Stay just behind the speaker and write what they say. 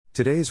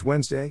Today is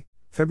Wednesday,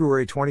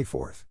 February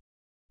 24th.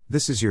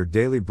 This is your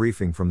daily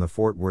briefing from the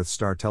Fort Worth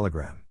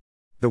Star-Telegram.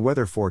 The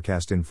weather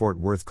forecast in Fort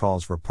Worth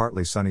calls for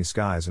partly sunny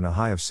skies and a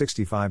high of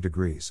 65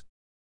 degrees.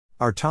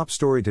 Our top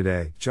story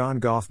today: John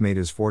Goff made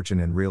his fortune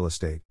in real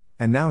estate,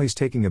 and now he's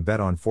taking a bet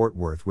on Fort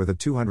Worth with a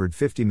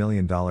 $250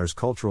 million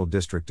cultural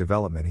district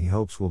development he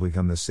hopes will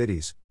become the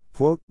city's,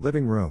 quote,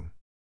 living room.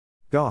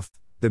 Goff,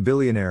 the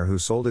billionaire who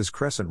sold his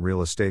Crescent real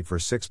estate for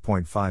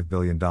 $6.5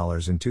 billion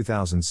in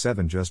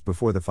 2007 just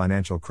before the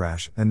financial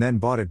crash and then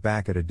bought it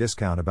back at a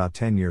discount about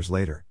 10 years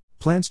later,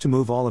 plans to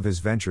move all of his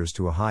ventures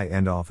to a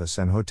high-end office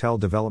and hotel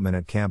development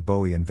at Camp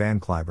Bowie and Van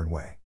Cliburn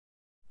Way.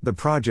 The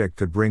project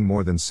could bring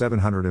more than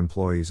 700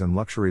 employees and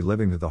luxury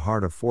living to the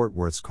heart of Fort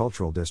Worth's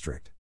cultural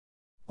district.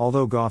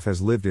 Although Goff has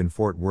lived in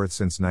Fort Worth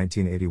since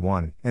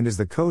 1981 and is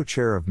the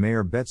co-chair of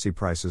Mayor Betsy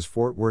Price's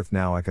Fort Worth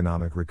Now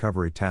Economic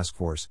Recovery Task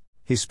Force,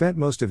 he spent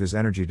most of his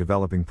energy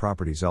developing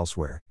properties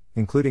elsewhere,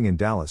 including in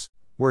Dallas,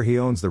 where he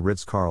owns the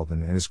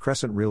Ritz-Carlton and his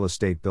Crescent Real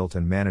Estate built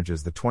and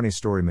manages the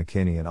 20-story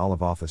McKinney and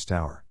Olive Office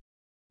Tower.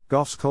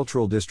 Goff's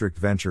cultural district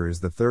venture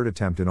is the third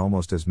attempt in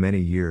almost as many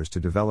years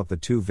to develop the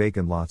two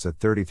vacant lots at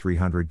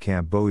 3300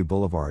 Camp Bowie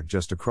Boulevard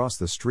just across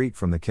the street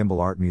from the Kimball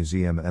Art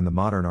Museum and the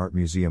Modern Art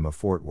Museum of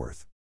Fort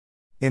Worth.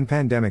 In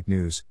pandemic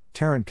news,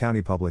 Tarrant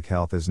County Public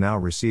Health is now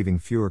receiving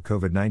fewer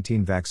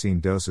COVID-19 vaccine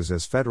doses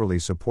as federally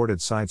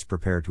supported sites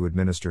prepare to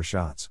administer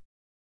shots.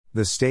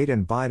 The state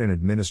and Biden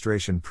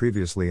administration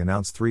previously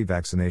announced 3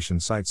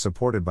 vaccination sites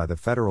supported by the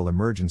Federal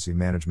Emergency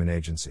Management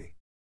Agency.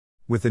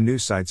 With the new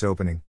sites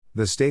opening,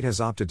 the state has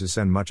opted to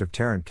send much of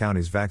Tarrant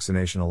County's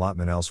vaccination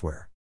allotment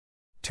elsewhere.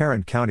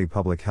 Tarrant County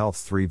Public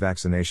Health's 3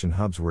 vaccination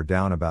hubs were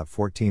down about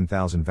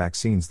 14,000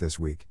 vaccines this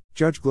week,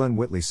 Judge Glenn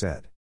Whitley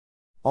said.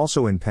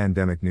 Also in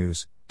pandemic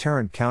news,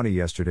 Tarrant County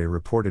yesterday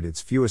reported its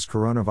fewest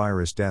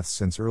coronavirus deaths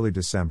since early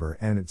December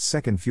and its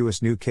second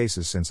fewest new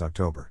cases since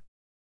October.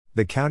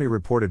 The county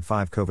reported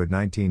 5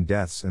 COVID-19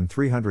 deaths and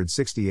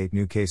 368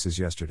 new cases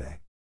yesterday.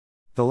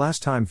 The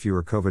last time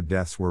fewer COVID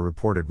deaths were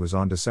reported was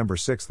on December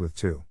 6 with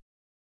 2.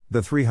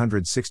 The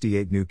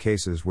 368 new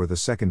cases were the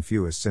second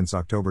fewest since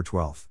October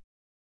 12.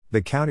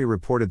 The county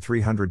reported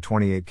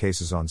 328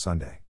 cases on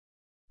Sunday.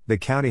 The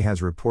county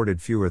has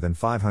reported fewer than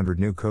 500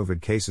 new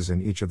COVID cases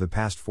in each of the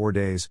past 4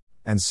 days,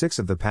 and 6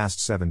 of the past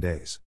 7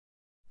 days.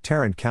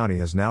 Tarrant County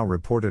has now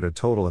reported a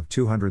total of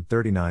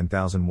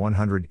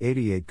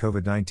 239,188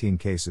 COVID-19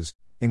 cases,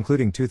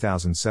 including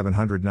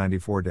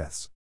 2,794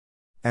 deaths.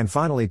 And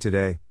finally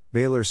today,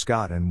 Baylor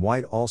Scott and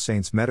White All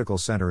Saints Medical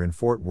Center in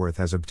Fort Worth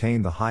has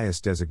obtained the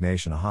highest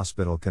designation a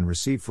hospital can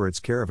receive for its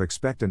care of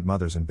expectant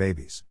mothers and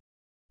babies.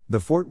 The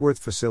Fort Worth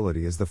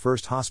facility is the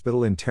first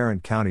hospital in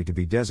Tarrant County to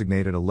be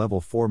designated a Level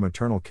 4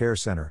 maternal care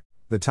center,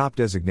 the top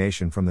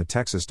designation from the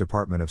Texas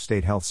Department of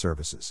State Health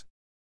Services.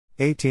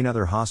 18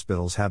 other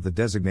hospitals have the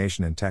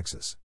designation in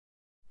Texas.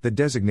 The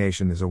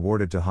designation is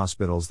awarded to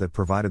hospitals that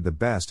provided the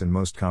best and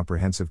most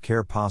comprehensive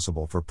care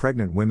possible for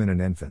pregnant women and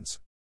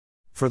infants.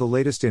 For the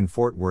latest in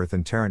Fort Worth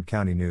and Tarrant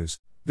County news,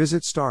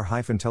 visit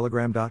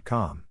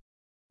star-telegram.com.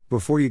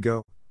 Before you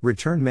go,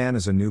 Return Man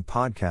is a new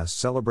podcast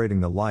celebrating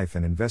the life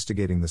and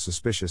investigating the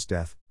suspicious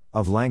death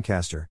of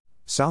Lancaster,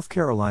 South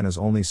Carolina's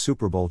only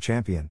Super Bowl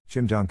champion,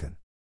 Jim Duncan.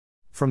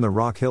 From the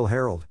Rock Hill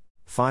Herald,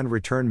 find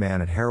Return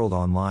Man at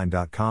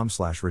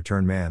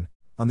heraldonline.com/returnman,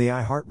 on the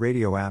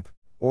iHeartRadio app,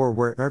 or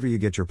wherever you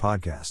get your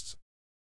podcasts.